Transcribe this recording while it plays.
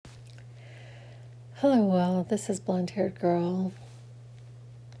Hello, well, this is Blonde Haired Girl.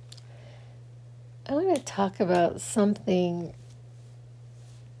 I want to talk about something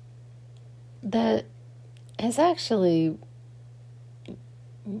that has actually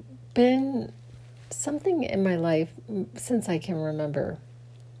been something in my life since I can remember.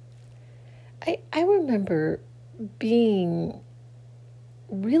 I remember being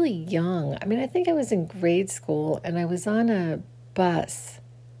really young. I think I was in grade school and I was on a bus.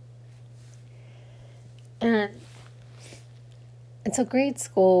 And so grade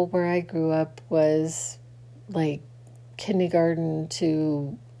school where I grew up was like kindergarten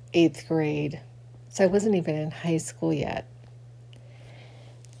to 8th grade. So I wasn't even in high school yet.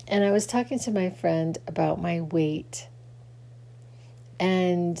 And I was talking to my friend about my weight.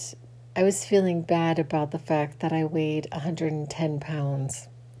 And I was feeling bad about the fact that I weighed 110 pounds.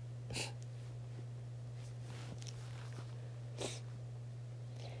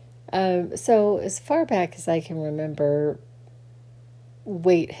 So as far back as I can remember,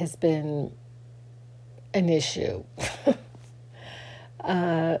 weight has been an issue.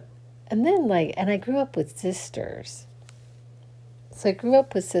 And I grew up with sisters. So I grew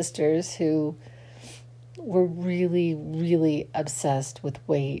up with sisters who were really, really obsessed with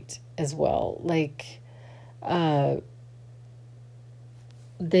weight as well.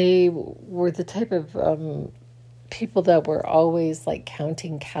 They were the type of people that were always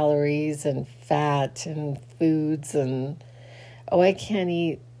counting calories and fat and foods and, I can't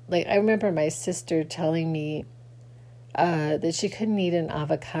eat. I remember my sister telling me that she couldn't eat an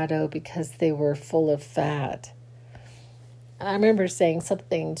avocado because they were full of fat. And I remember saying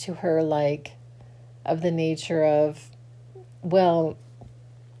something to her of the nature of, well,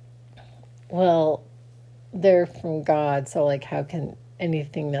 they're from God, so how can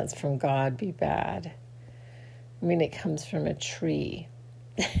anything that's from God be bad? It comes from a tree.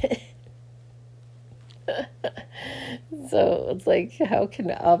 So it's how can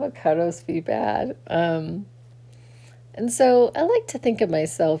avocados be bad? And so I like to think of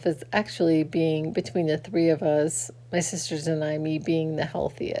myself as actually being, between the three of us, my sisters and I, me being the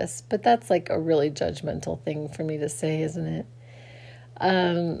healthiest. But that's a really judgmental thing for me to say, isn't it?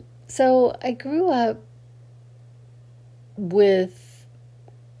 So I grew up with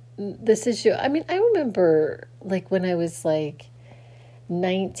this issue. I remember when I was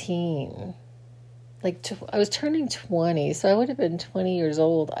 19, I was turning 20, so I would have been 20 years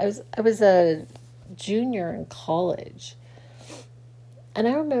old. I was a junior in college. And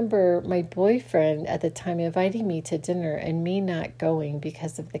I remember my boyfriend at the time inviting me to dinner and me not going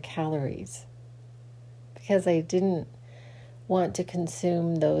because of the calories. Because I didn't want to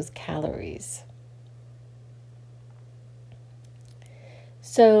consume those calories.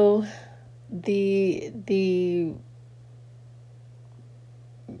 So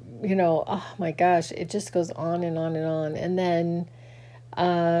oh my gosh, it just goes on and on and on. And then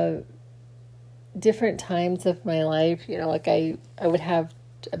different times of my life, I would have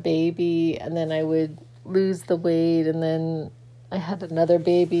a baby and then I would lose the weight, and then I had another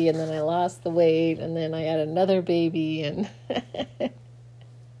baby and then I lost the weight, and then I had another baby. And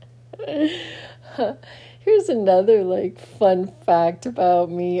here's another fun fact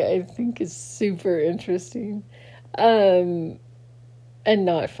about me I think is super interesting. And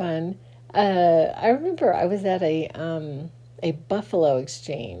not fun. I remember I was at a buffalo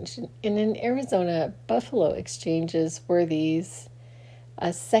exchange. And in Arizona, buffalo exchanges were these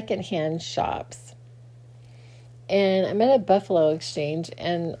secondhand shops. And I'm at a buffalo exchange,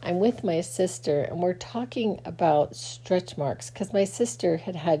 and I'm with my sister, and we're talking about stretch marks, because my sister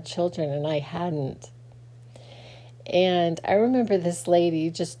had had children and I hadn't. And I remember this lady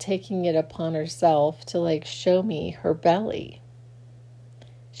just taking it upon herself to show me her belly.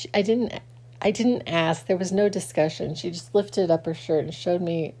 I didn't ask. There was no discussion. She just lifted up her shirt and showed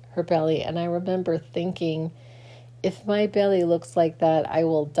me her belly. And I remember thinking, if my belly looks like that, I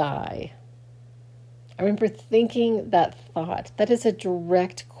will die. I remember thinking that thought. That is a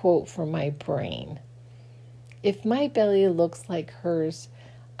direct quote from my brain. If my belly looks like hers,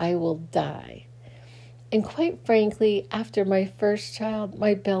 I will die. And quite frankly, after my first child,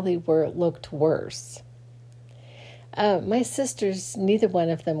 my belly looked worse. My sisters, neither one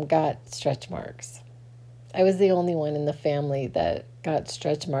of them got stretch marks. I was the only one in the family that got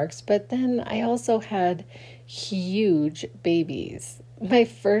stretch marks. But then I also had huge babies. My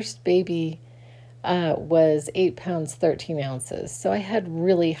first baby was 8 pounds, 13 ounces. So I had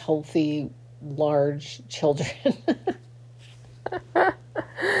really healthy, large children,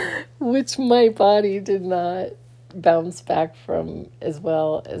 which my body did not bounce back from as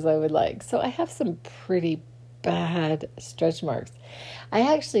well as I would like. So I have some pretty bad stretch marks.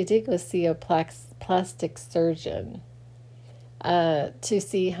 I actually did go see a plastic surgeon to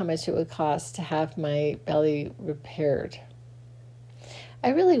see how much it would cost to have my belly repaired. I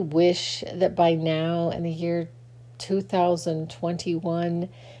really wish that by now, in the year 2021,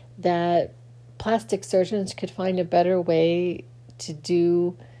 that plastic surgeons could find a better way to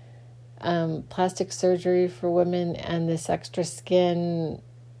do plastic surgery for women and this extra skin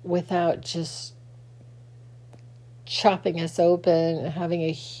without just chopping us open and having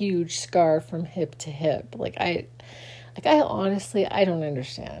a huge scar from hip to hip. I honestly, I don't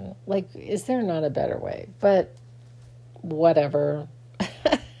understand. Is there not a better way? But whatever.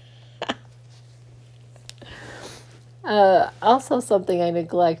 Also something I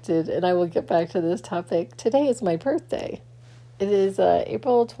neglected, and I will get back to this topic. Today is my birthday. It is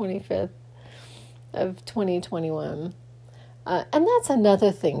April 25th of 2021. And that's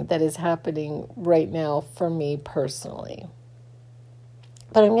another thing that is happening right now for me personally.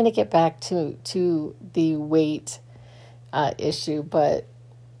 But I'm going to get back to the weight issue, but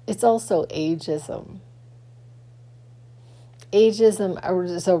it's also ageism. Ageism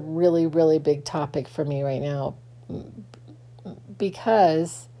is a really, really big topic for me right now,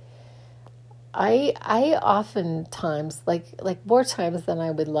 because I oftentimes, like more times than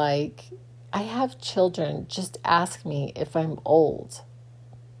I would like, I have children just ask me if I'm old.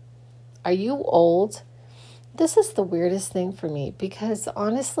 Are you old? This is the weirdest thing for me, because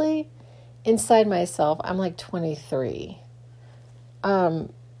honestly, inside myself, I'm like 23.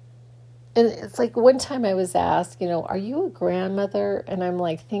 And it's like one time I was asked, are you a grandmother? And I'm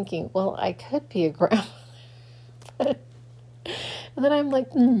like thinking, well, I could be a grandmother. And then I'm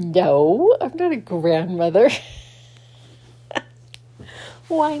like, no, I'm not a grandmother.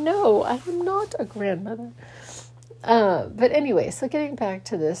 Why, no, I am not a grandmother. But anyway, so getting back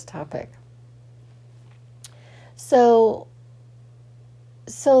to this topic. So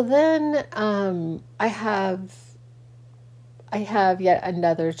then I have yet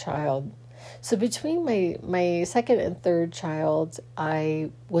another child. So between my second and third child,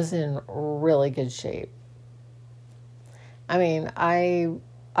 I was in really good shape. I mean, I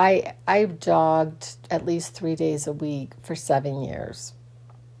jogged at least 3 days a week for 7 years.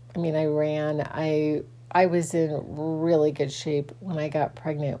 I mean, I ran. I was in really good shape when I got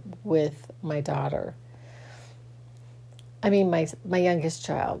pregnant with my daughter. I mean, my youngest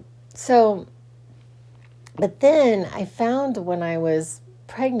child. So, but then I found when I was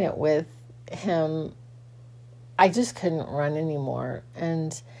pregnant with him, I just couldn't run anymore.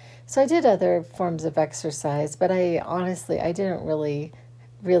 And so I did other forms of exercise, but I didn't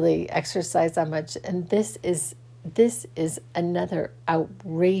really exercise that much. And this is another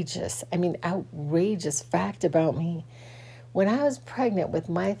outrageous fact about me. When I was pregnant with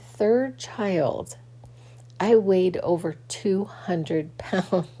my third child, I weighed over 200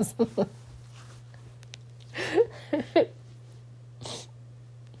 pounds.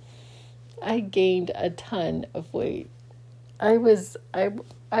 I gained a ton of weight. I was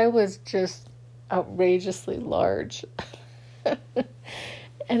just outrageously large.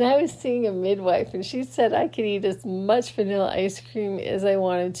 And I was seeing a midwife, and she said I could eat as much vanilla ice cream as I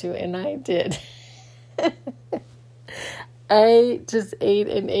wanted to, and I did. I just ate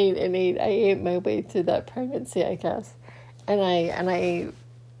and ate and ate. I ate my way through that pregnancy, I guess. But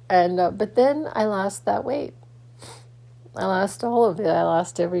then I lost that weight. I lost all of it. I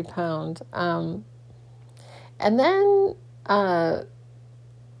lost every pound. And then I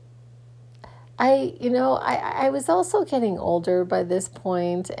was also getting older by this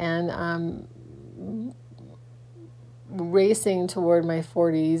point, and racing toward my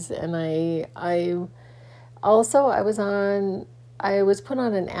 40s, and I was put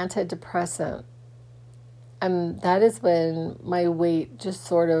on an antidepressant, and that is when my weight just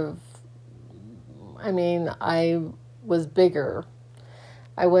sort of, I was bigger.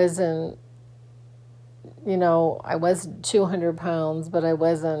 I wasn't 200 pounds, but I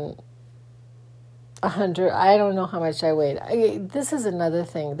wasn't 100. I don't know how much I weighed. This is another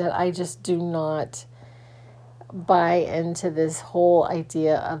thing that I just do not buy into, this whole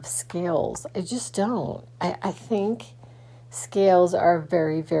idea of scales. I just don't. I think scales are a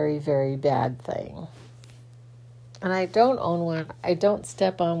very, very, very bad thing. And I don't own one. I don't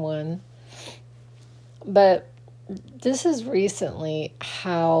step on one. But this is recently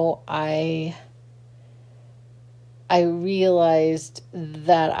how I realized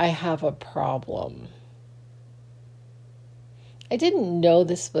that I have a problem. I didn't know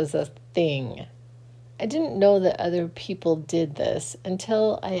this was a thing. I didn't know that other people did this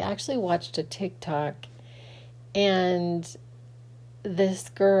until I actually watched a TikTok, and this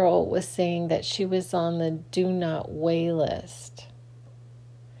girl was saying that she was on the do not weigh list.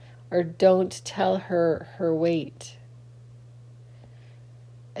 or don't tell her her weight.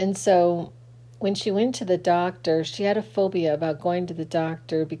 And so when she went to the doctor, she had a phobia about going to the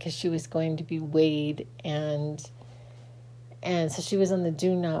doctor because she was going to be weighed, and so she was on the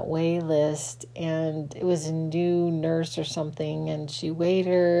do not weigh list, and it was a new nurse or something, and she weighed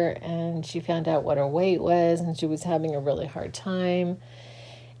her, and she found out what her weight was, and she was having a really hard time.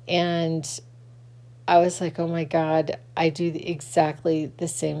 And I was like, oh my God, I do exactly the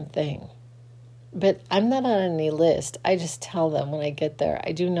same thing. But I'm not on any list. I just tell them when I get there,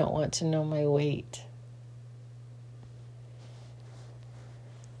 I do not want to know my weight.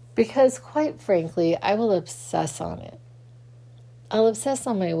 Because quite frankly, I will obsess on it. I'll obsess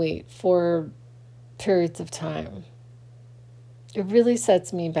on my weight for periods of time. It really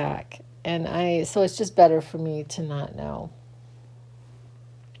sets me back. So it's just better for me to not know.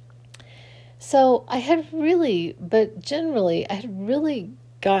 So I had really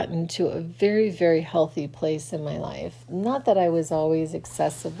gotten to a very, very healthy place in my life. Not that I was always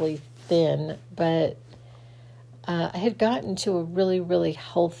excessively thin, but I had gotten to a really, really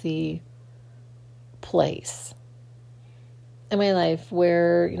healthy place in my life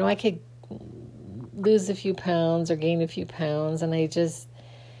where, I could lose a few pounds or gain a few pounds, and I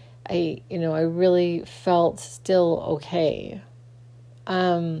really felt still okay.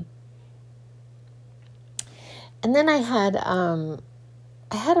 And then I had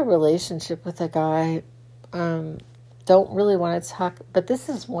a relationship with a guy. Don't really want to talk, but this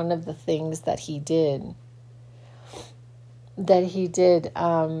is one of the things that he did. In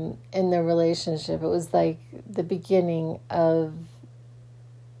the relationship. It was like the beginning of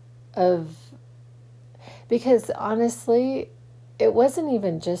because honestly, it wasn't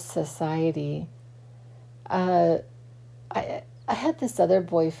even just society. I had this other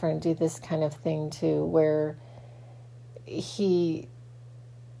boyfriend do this kind of thing too, where he,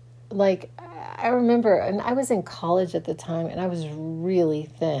 like, I remember, and I was in college at the time, and I was really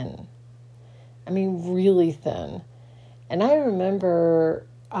thin. I mean, really thin. And I remember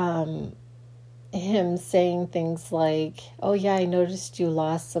him saying things like, oh yeah, I noticed you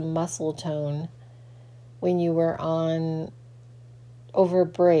lost some muscle tone when you were over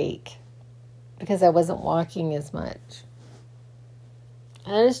break because I wasn't walking as much.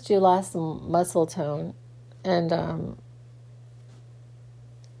 I noticed you lost some muscle tone. And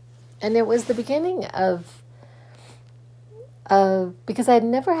it was the beginning of because I had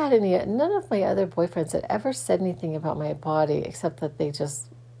never had none of my other boyfriends had ever said anything about my body except that they just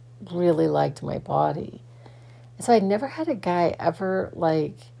really liked my body. And so I never had a guy ever,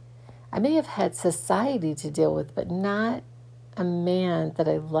 I may have had society to deal with, but not a man that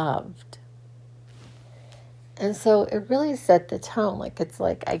I loved. And so it really set the tone. It's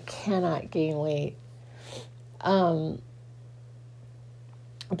like I cannot gain weight. But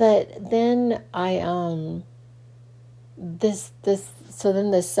then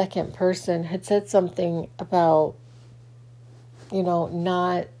then the second person had said something about,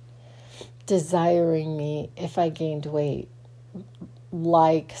 not desiring me if I gained weight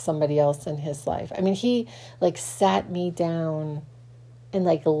like somebody else in his life. I mean, he sat me down and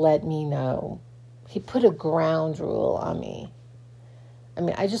let me know. He put a ground rule on me. I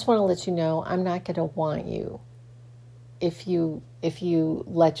mean, I just want to let you know I'm not going to want you if you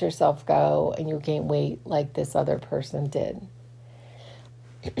let yourself go and you gain weight like this other person did.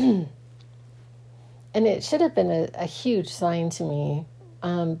 And it should have been a huge sign to me.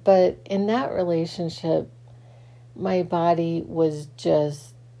 But in that relationship, my body was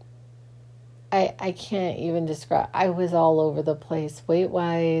just, I can't even describe. I was all over the place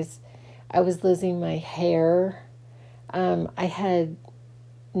weight-wise. I was losing my hair. I had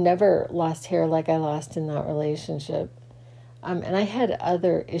never lost hair like I lost in that relationship. And I had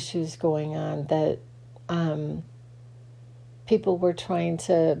other issues going on that people were trying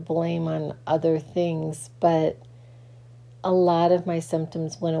to blame on other things, but a lot of my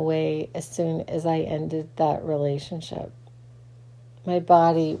symptoms went away as soon as I ended that relationship. My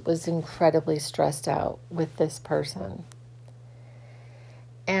body was incredibly stressed out with this person.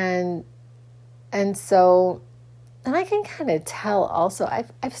 And so, and I can kind of tell also,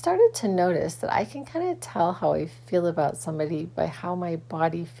 I've started to notice that I can kind of tell how I feel about somebody by how my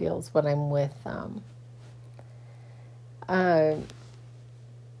body feels when I'm with them.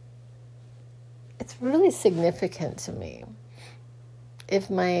 It's really significant to me if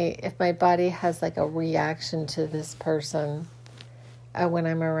my body has a reaction to this person when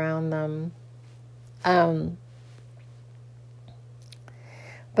I'm around them.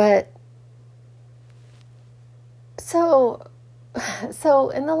 But so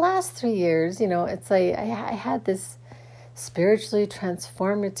in the last 3 years, it's like I had this spiritually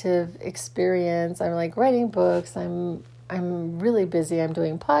transformative experience. I'm like writing books. I'm really busy. I'm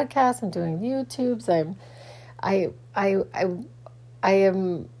doing podcasts. I'm doing YouTubes. I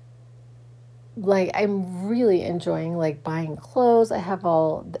am like, I'm really enjoying like buying clothes. I have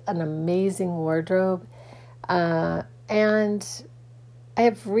an amazing wardrobe. And I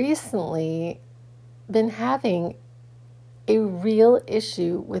have recently been having a real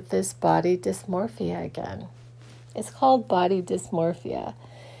issue with this body dysmorphia again. It's called body dysmorphia.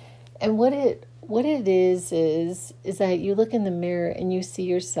 And what it is that you look in the mirror and you see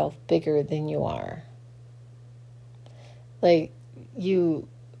yourself bigger than you are. Like you're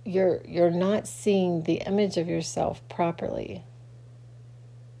not seeing the image of yourself properly.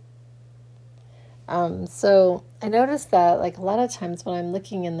 So I noticed that like a lot of times when I'm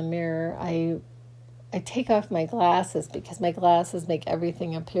looking in the mirror, I take off my glasses because my glasses make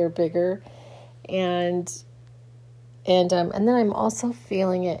everything appear bigger, and then I'm also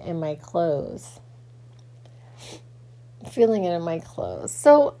feeling it in my clothes.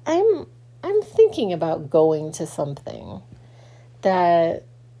 So I'm thinking about going to something that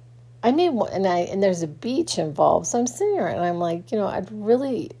I may want, and there's a beach involved. So I'm sitting here and I'm like, I'd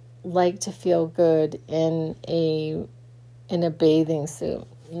really like to feel good in a bathing suit.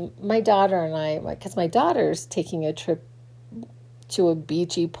 My daughter and I, because my daughter's taking a trip to a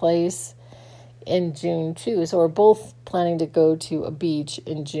beachy place in June too, so we're both planning to go to a beach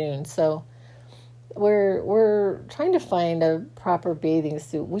in June. So we're trying to find a proper bathing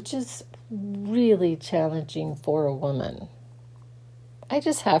suit, which is really challenging for a woman. I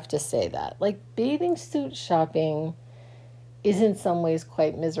just have to say that. Like, bathing suit shopping is in some ways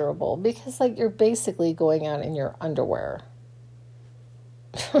quite miserable because, like, you're basically going out in your underwear.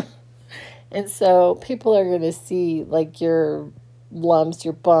 And so people are going to see, like, your lumps,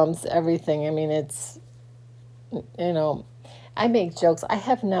 your bumps, everything. I mean, it's, I make jokes. I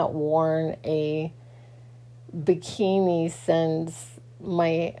have not worn a bikini since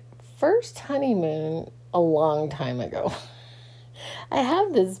my first honeymoon a long time ago. I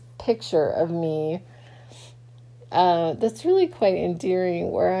have this picture of me that's really quite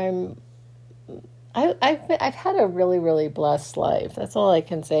endearing, where I've had a really, really blessed life. That's all I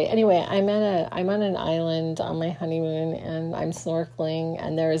can say. Anyway, I'm on an island on my honeymoon, and I'm snorkeling,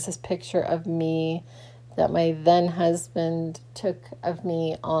 and there is this picture of me that my then husband took of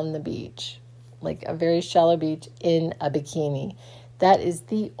me on the beach, like a very shallow beach in a bikini. That is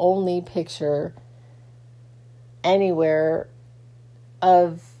the only picture anywhere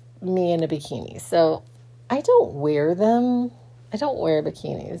of me in a bikini. So I don't wear them. I don't wear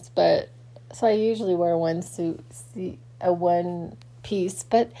bikinis, but so I usually wear one piece.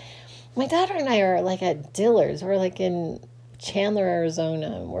 But my daughter and I are like at Dillard's. We're like in Chandler,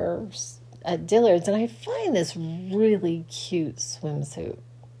 Arizona. We're at Dillard's, and I find this really cute swimsuit.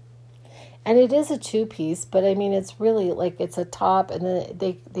 And it is a two-piece, but I mean, it's really like it's a top, and then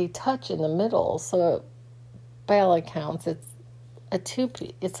they touch in the middle. So by all accounts, it's a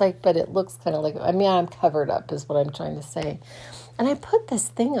two-piece. It's like, but it looks kind of like, I mean, I'm covered up is what I'm trying to say. And I put this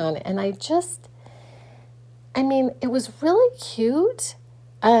thing on, and it was really cute.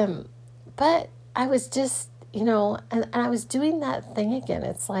 But I was just, and I was doing that thing again.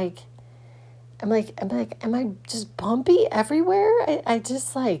 It's like, I'm like, am I just bumpy everywhere? I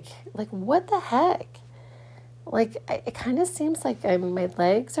just like what the heck? Like, it kind of seems like my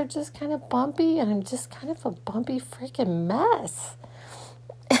legs are just kind of bumpy, and I'm just kind of a bumpy freaking mess.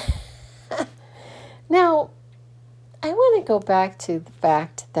 Now, I want to go back to the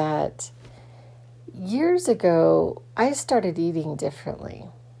fact that years ago, I started eating differently.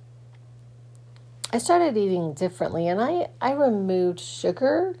 And I removed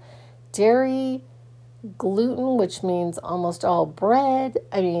sugar, dairy, gluten, which means almost all bread,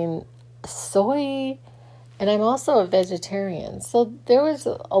 soy, and I'm also a vegetarian. So there was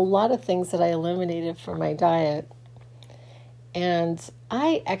a lot of things that I eliminated from my diet. And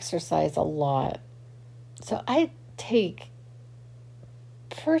I exercise a lot. So I take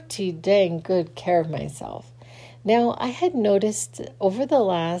pretty dang good care of myself. Now, I had noticed over the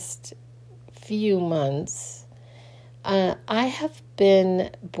last few months, I have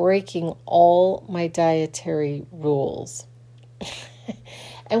been breaking all my dietary rules.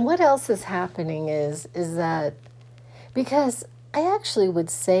 And what else is happening is that, because I actually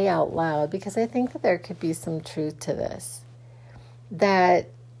would say out loud, because I think that there could be some truth to this, that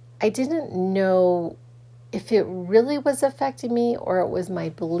I didn't know if it really was affecting me or it was my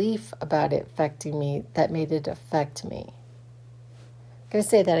belief about it affecting me that made it affect me. I'm going to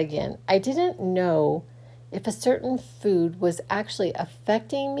say that again. I didn't know if a certain food was actually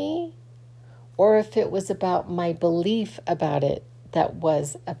affecting me or if it was about my belief about it that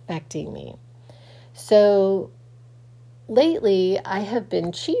was affecting me. So lately, I have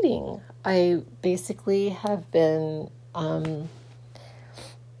been cheating. I basically have been, and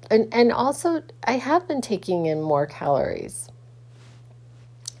also I have been taking in more calories.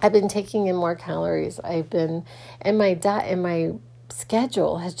 I've been taking in more calories. And my diet and my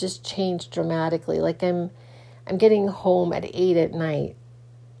schedule has just changed dramatically. Like I'm getting home at 8 at night,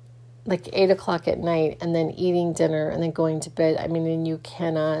 like 8 o'clock at night, and then eating dinner and then going to bed. I mean, and you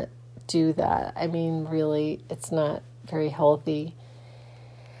cannot do that. I mean, really, it's not very healthy.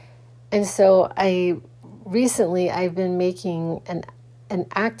 And so I've been making an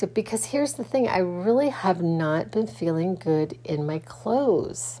active, because here's the thing, I really have not been feeling good in my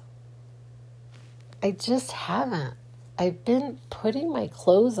clothes. I just haven't. I've been putting my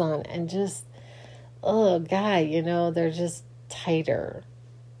clothes on and just, oh God, they're just tighter.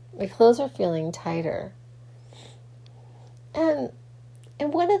 My clothes are feeling tighter. And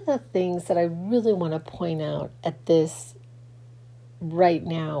one of the things that I really want to point out at this right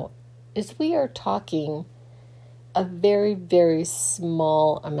now is we are talking a very, very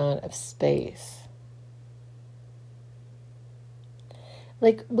small amount of space.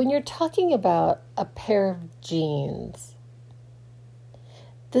 Like when you're talking about a pair of jeans,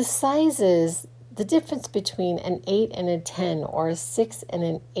 the sizes, the difference between an 8 and a 10 or a 6 and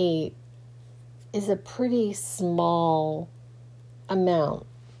an 8 is a pretty small amount.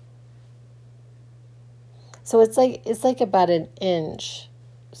 So it's like about an inch.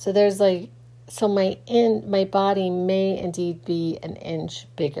 So my body may indeed be an inch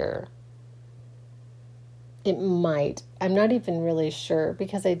bigger. It might. I'm not even really sure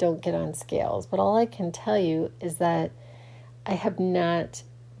because I don't get on scales. But all I can tell you is that I have not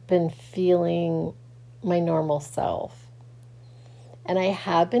been feeling my normal self. And I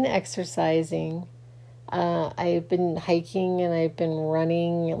have been exercising. I've been hiking and I've been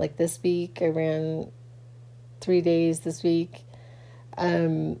running. Like this week, I ran 3 days this week.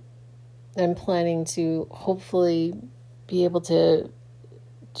 I'm planning to hopefully be able to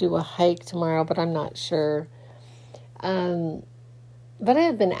do a hike tomorrow, but I'm not sure. But I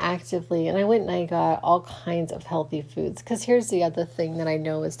have been actively, and I went and I got all kinds of healthy foods. Because here's the other thing that I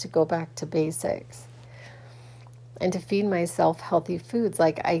know is to go back to basics and to feed myself healthy foods.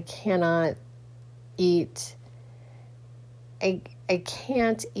 Like I cannot eat, I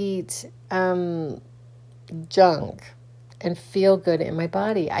can't eat junk and feel good in my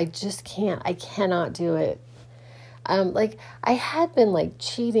body. I just can't. I cannot do it. Like I had been like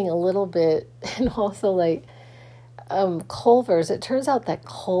cheating a little bit, and also like Culver's. It turns out that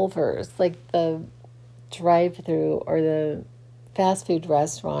Culver's, like the drive-through or the fast food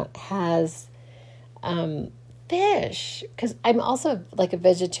restaurant, has fish. Because I'm also like a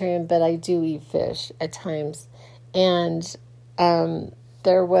vegetarian, but I do eat fish at times. And they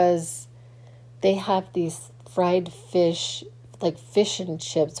have these fried fish, like fish and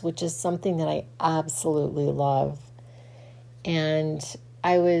chips, which is something that I absolutely love. And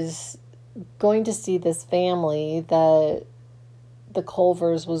I was going to see this family that the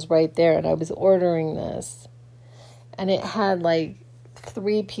Culver's was right there, and I was ordering this. And it had like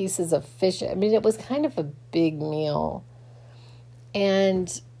 3 pieces of fish. I mean, it was kind of a big meal.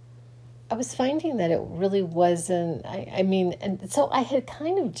 And I was finding that it really wasn't, I mean, and so I had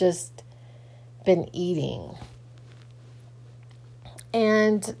kind of just been eating.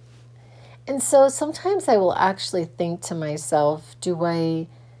 And so sometimes I will actually think to myself, do I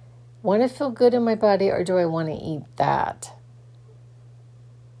want to feel good in my body or do I want to eat that?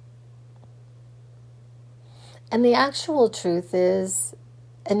 And the actual truth is,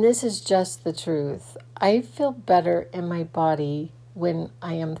 and this is just the truth, I feel better in my body when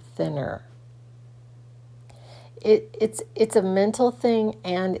I am thinner. It's a mental thing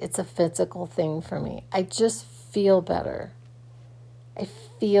and it's a physical thing for me. I just feel better. I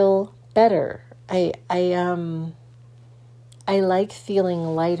feel better. I like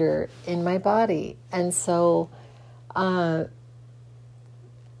feeling lighter in my body. And so I'm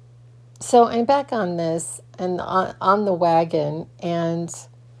back on this and on the wagon.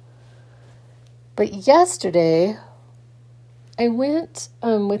 But yesterday I went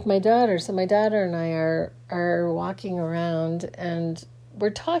with my daughter. So my daughter and I are walking around and we're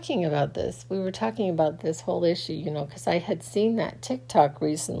talking about this. We were talking about this whole issue, because I had seen that TikTok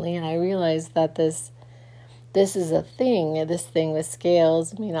recently and I realized that this is a thing, this thing with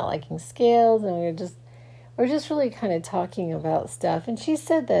scales, me not liking scales, and we're just really kind of talking about stuff. And she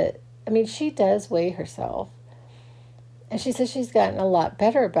said that, she does weigh herself. And she says she's gotten a lot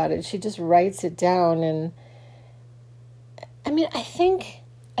better about it. She just writes it down. And I think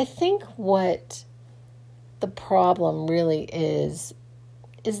I think what the problem really is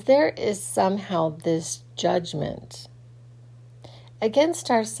there is somehow this judgment against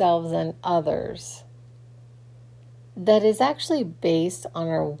ourselves and others that is actually based on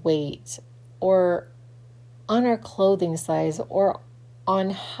our weight or on our clothing size or on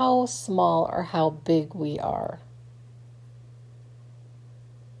how small or how big we are.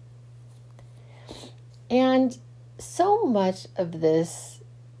 And so much of this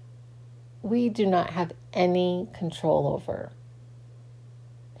we do not have any control over.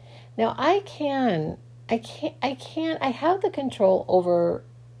 Now I have the control over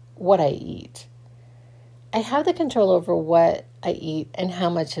what I eat. I have the control over what I eat and how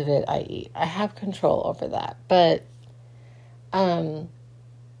much of it I eat. I have control over that. But I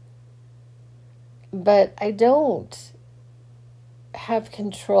don't have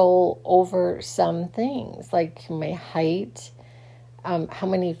control over some things, like my height, how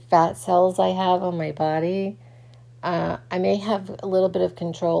many fat cells I have on my body. I may have a little bit of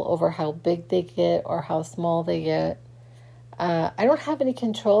control over how big they get or how small they get. I don't have any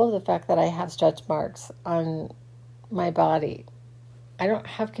control of the fact that I have stretch marks on my body. I don't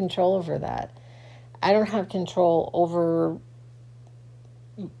have control over that. I don't have control over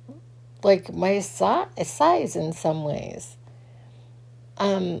like my size in some ways.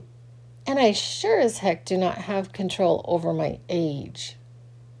 And I sure as heck do not have control over my age.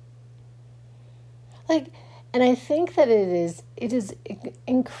 And I think that it is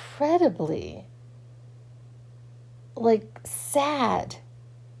incredibly sad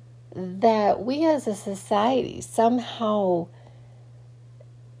that we as a society somehow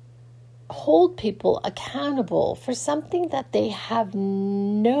hold people accountable for something that they have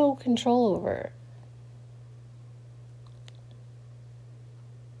no control over.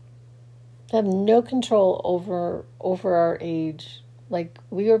 They have no control over our age. Like,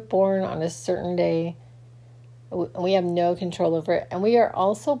 we were born on a certain day. We have no control over it. And we are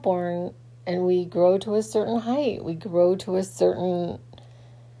also born and we grow to a certain height. We grow to a certain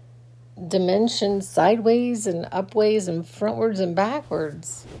dimension, sideways and upways and frontwards and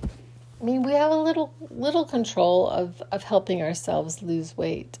backwards. I mean, we have a little control of helping ourselves lose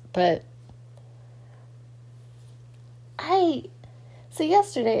weight. But so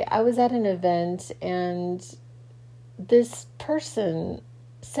yesterday I was at an event and this person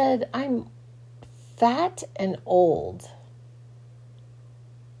said, "I'm fat and old."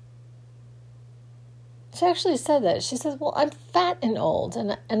 She actually said that. She says, "Well, I'm fat and old."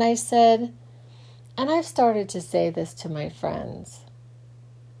 And I said, and I've started to say this to my friends.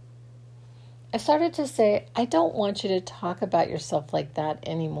 I started to say, I don't want you to talk about yourself like that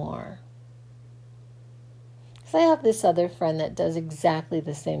anymore. Because I have this other friend that does exactly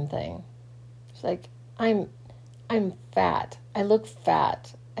the same thing. She's like, I'm fat. I look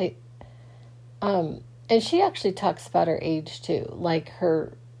fat. And she actually talks about her age too. Like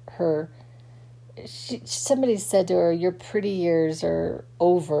somebody said to her, "Your pretty years are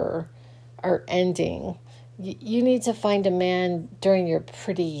over, are ending. You need to find a man during your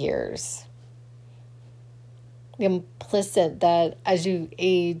pretty years." Implicit that as you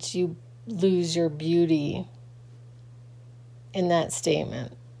age, you lose your beauty in that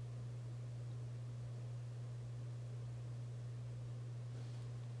statement.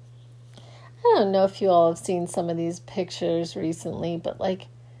 I don't know if you all have seen some of these pictures recently, but like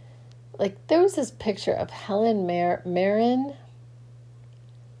there was this picture of Helen Mirren,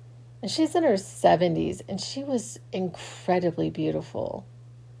 and she's in her 70s, and she was incredibly beautiful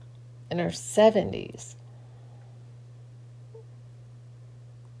in her 70s.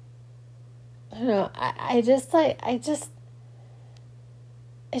 I don't know,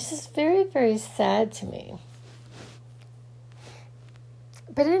 it's just very, very sad to me.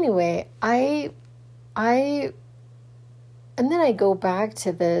 But anyway, and then I go back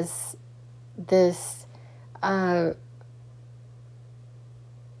to this,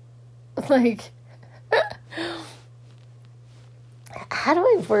 how do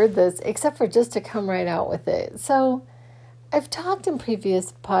I word this except for just to come right out with it? So I've talked in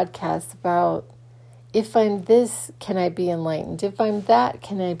previous podcasts about, if I'm this, can I be enlightened? If I'm that,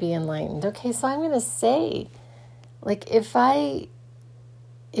 can I be enlightened? Okay, so I'm going to say, if I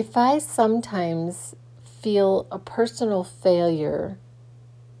sometimes feel a personal failure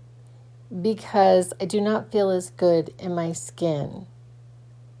because I do not feel as good in my skin,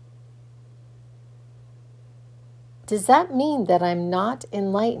 does that mean that I'm not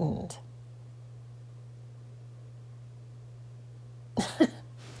enlightened?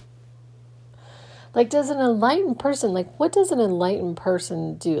 Like, does an enlightened person, like, what does an enlightened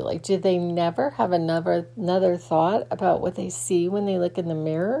person do? Like, do they never have another thought about what they see when they look in the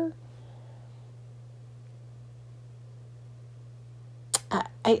mirror?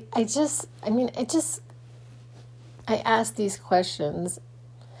 I ask these questions.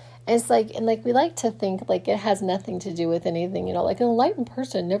 It's like, and like, we like to think like it has nothing to do with anything, like an enlightened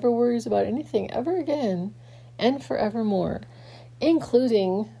person never worries about anything ever again and forevermore,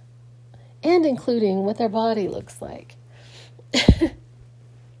 including what their body looks like.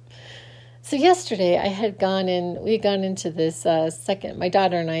 So yesterday we had gone into this my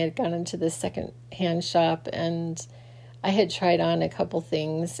daughter and I had gone into this second hand shop, and I had tried on a couple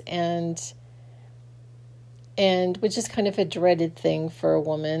things, and which is kind of a dreaded thing for a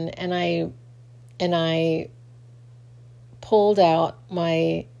woman. And I pulled out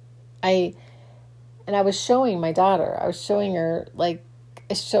I was showing my daughter. I was showing her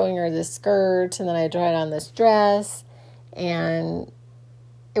this skirt, and then I tried on this dress, and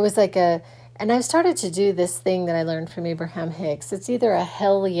it was like and I've started to do this thing that I learned from Abraham Hicks. It's either a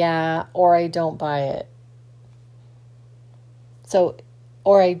hell yeah or I don't buy it. So,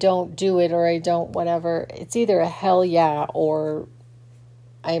 or I don't do it, or I don't whatever. It's either a hell yeah or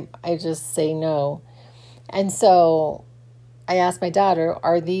I just say no. And so I asked my daughter,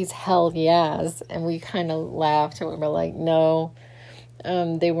 are these hell yeahs? And we kind of laughed, and we were like, no,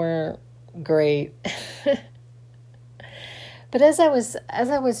 they weren't great. But as I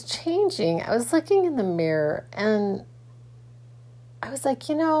was changing, I was looking in the mirror, and I was like,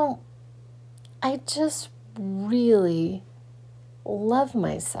 I just really love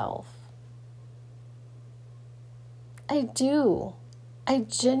myself. I do. I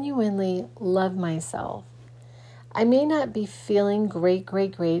genuinely love myself. I may not be feeling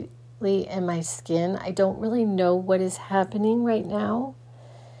greatly in my skin. I don't really know what is happening right now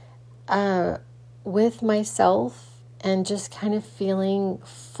with myself, and just kind of feeling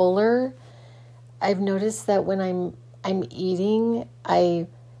fuller. I've noticed that when I'm eating, I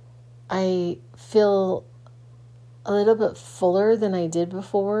feel a little bit fuller than I did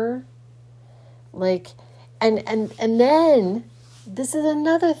before. Like, and then this is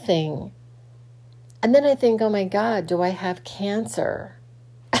another thing. And then I think, oh my God, do I have cancer?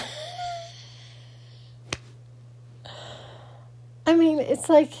 I mean, it's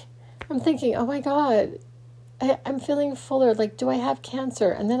like, I'm thinking, oh my God, I'm feeling fuller. Like, do I have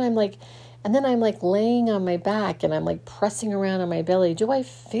cancer? And then I'm like laying on my back, and I'm like pressing around on my belly. Do I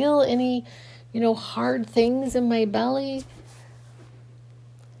feel any, hard things in my belly?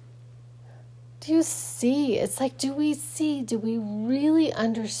 Do you see? It's like, do we really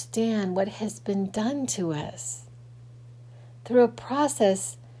understand what has been done to us through a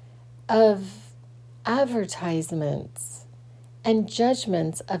process of advertisements and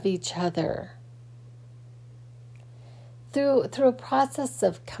judgments of each other? Through a process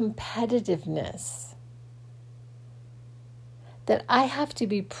of competitiveness, that I have to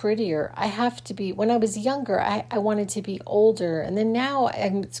be prettier. I have to be, when I was younger, I wanted to be older. And then now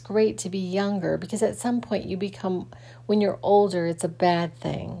it's great to be younger, because at some point you become, when you're older, it's a bad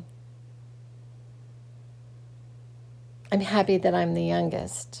thing. I'm happy that I'm the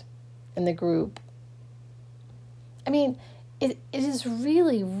youngest in the group. I mean, it is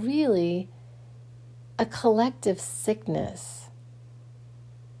really, really a collective sickness.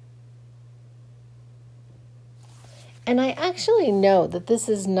 And I actually know that this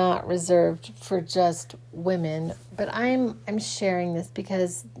is not reserved for just women, but I'm sharing this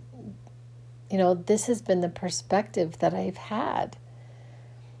because, this has been the perspective that I've had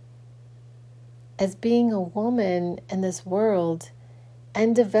as being a woman in this world,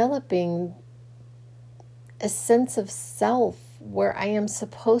 and developing a sense of self where I am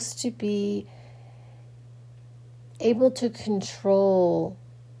supposed to be able to control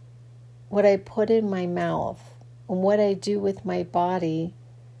what I put in my mouth and what I do with my body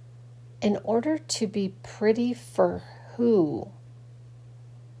in order to be pretty for who?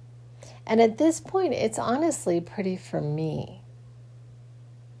 And at this point, it's honestly pretty for me.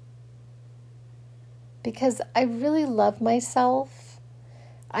 Because I really love myself.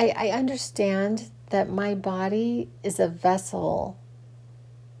 I understand that my body is a vessel,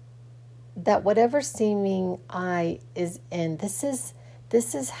 that whatever seeming I is in, this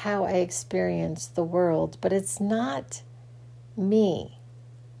is how I experience the world, but it's not me.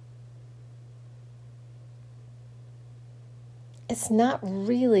 It's not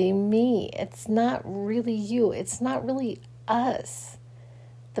really me. It's not really you. It's not really us,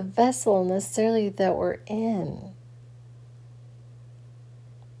 the vessel necessarily that we're in.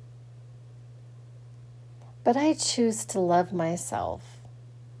 But I choose to love myself.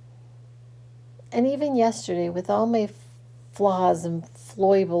 And even yesterday, with all my flaws and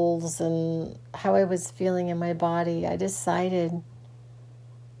foibles and how I was feeling in my body, I decided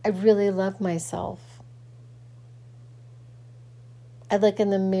I really love myself. I look in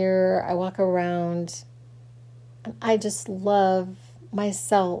the mirror, I walk around, and I just love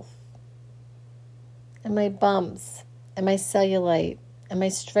myself and my bumps and my cellulite and my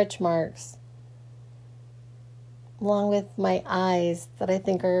stretch marks, along with my eyes that I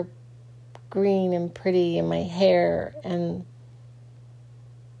think are green and pretty, and my hair, and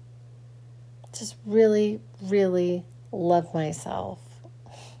just really, really love myself.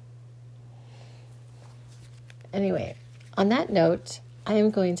 Anyway, on that note, I am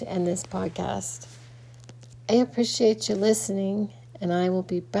going to end this podcast. I appreciate you listening, and I will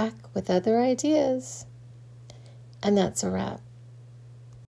be back with other ideas. And that's a wrap.